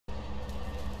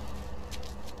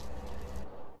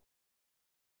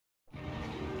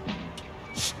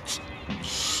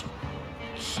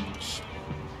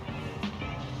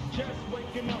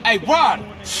Hey, Ryder!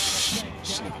 This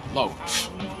nigga low.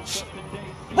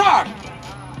 Ryder!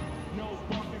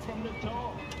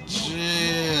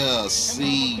 Yeah,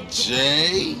 CJ.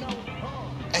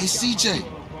 Hey, CJ,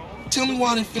 tell me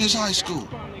why I didn't finish high school.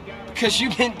 Because you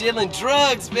been dealing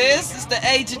drugs, man, since the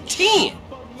age of 10.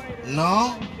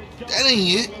 No, that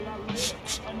ain't it.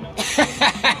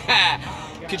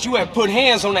 Because you had put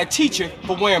hands on that teacher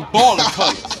for wearing baller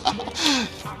colors.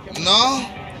 No,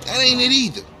 that ain't it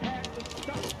either.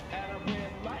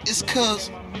 It's cause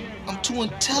I'm too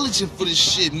intelligent for this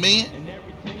shit, man.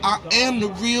 I am the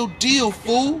real deal,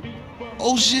 fool.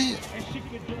 Oh, yeah.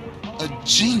 A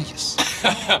genius.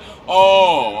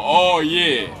 Oh,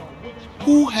 yeah.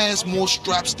 Who has more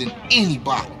straps than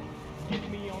anybody?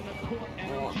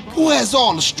 Who has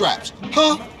all the straps,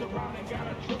 huh?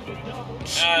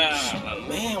 A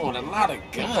man with a lot of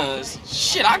guns.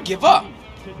 Shit, I give up.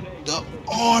 The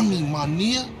army, my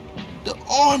nigga. The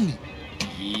army.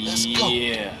 Let's go.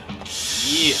 Yeah.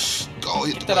 Go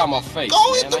hit Get that out my face.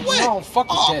 Go man. hit the Like, way. you don't fuck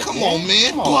with Oh, that, come man. on, man.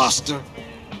 Come on. Buster.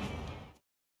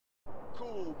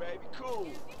 Cool, baby, cool.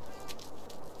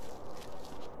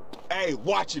 Hey,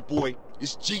 watch it, boy.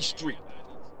 It's G Street.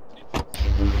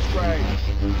 It's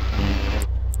right.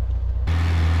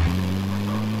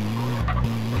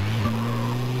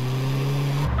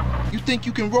 You think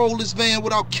you can roll this van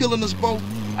without killing us both?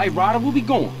 Hey, Ryder, where we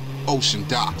going? Ocean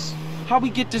docks. How we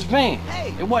get this van?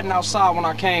 Hey. It wasn't outside when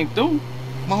I came through.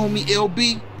 My homie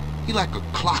LB, he like a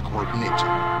clockwork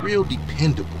ninja. Real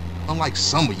dependable. Unlike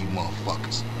some of you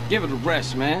motherfuckers. Give it a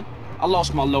rest, man. I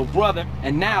lost my little brother,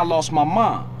 and now I lost my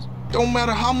moms. Don't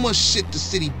matter how much shit the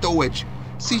city throw at you.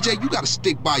 CJ, you gotta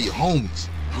stick by your homies.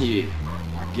 Yeah,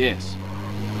 I guess.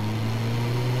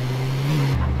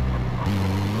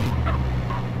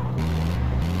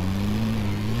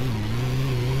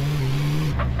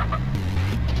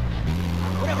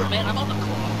 Whatever, man, I'm on the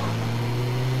clock.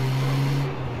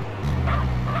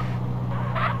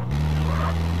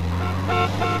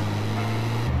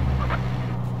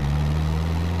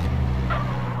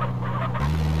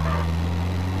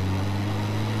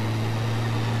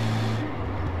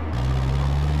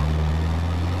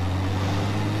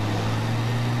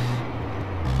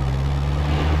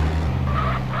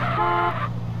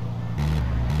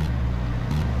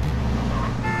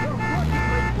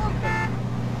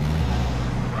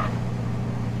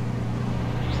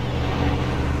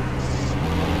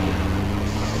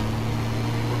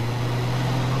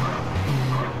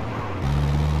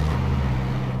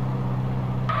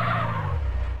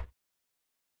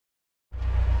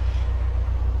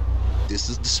 This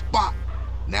is the spot.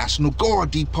 National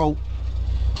Guard Depot.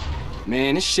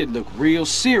 Man, this shit look real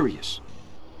serious.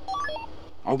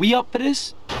 Are we up for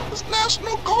this? It's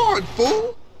National Guard,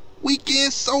 fool.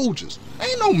 Weekend soldiers.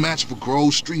 Ain't no match for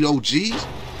Grove Street OGs.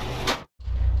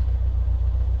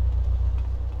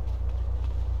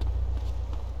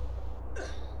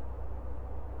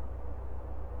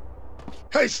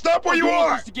 Hey, stop where you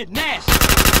are! To get nasty.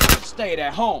 Stayed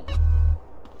at home.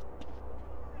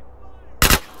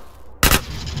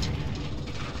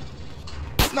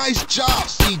 Nice job,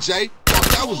 CJ. Thought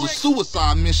that was a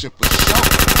suicide mission for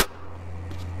sure.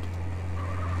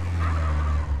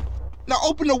 Now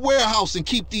open the warehouse and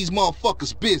keep these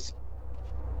motherfuckers busy.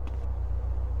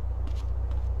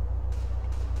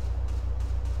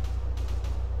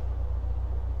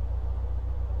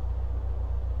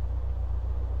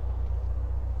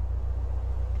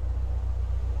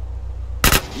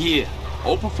 Yeah,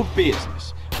 open for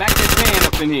business. Back that van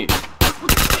up in here.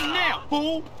 What you say now,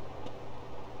 fool?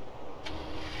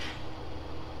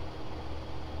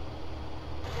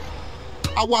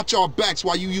 I watch our backs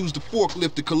while you use the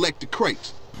forklift to collect the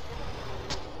crates.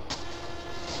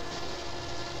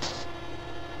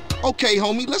 Okay,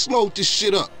 homie, let's load this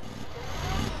shit up.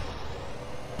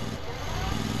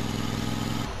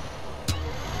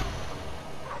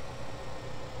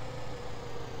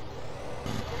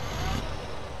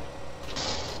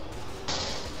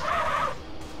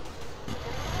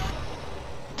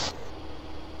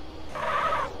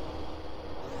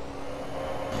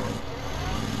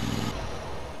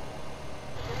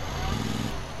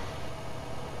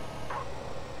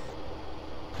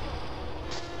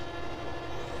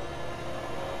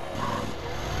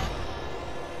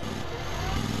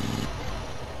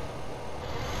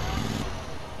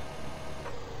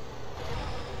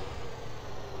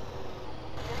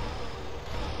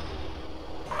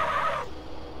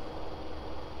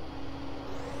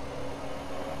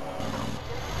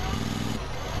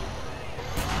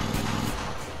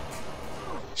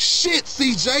 Shit,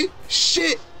 CJ!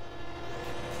 Shit!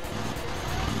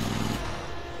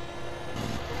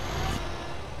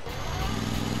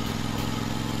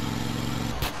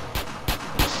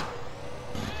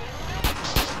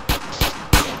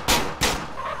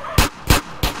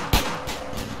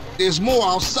 there's more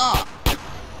outside.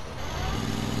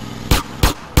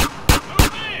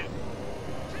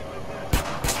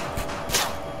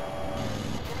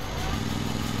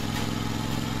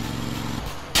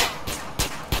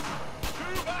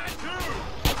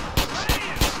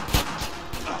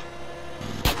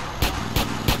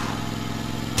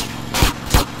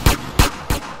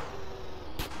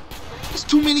 There's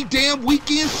too many damn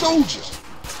weekend soldiers.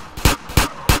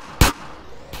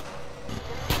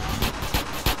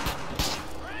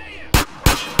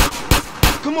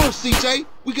 Come on, CJ,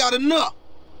 we got enough.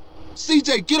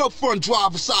 CJ, get up front and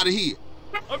drive us out of here.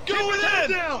 I'm going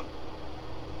in! Down.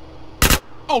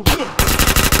 Oh, look!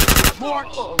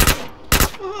 March!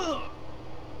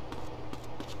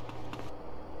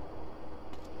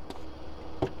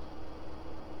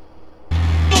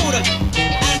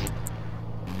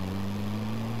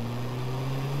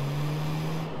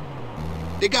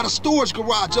 They got a storage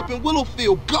garage up in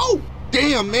Willowfield. Go!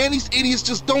 Damn, man, these idiots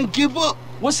just don't give up.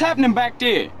 What's happening back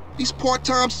there? These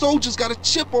part-time soldiers got a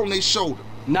chip on their shoulder.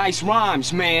 Nice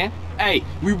rhymes, man. Hey,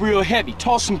 we real heavy.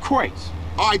 Toss some crates.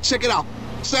 All right, check it out.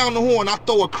 Sound the horn, I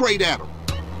throw a crate at them.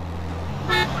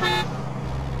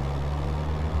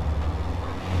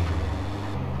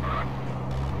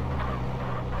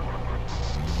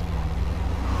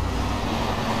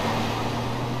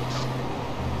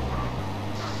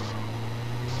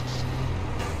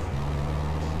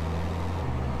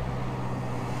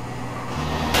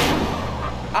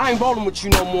 I ain't rolling with you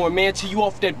no more, man, till you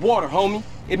off that water, homie.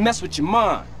 It mess with your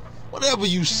mind. Whatever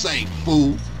you say,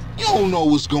 fool. You don't know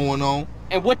what's going on.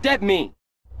 And what that mean?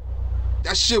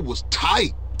 That shit was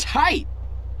tight. Tight?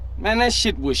 Man, that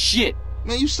shit was shit.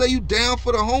 Man, you say you down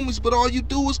for the homies, but all you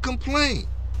do is complain.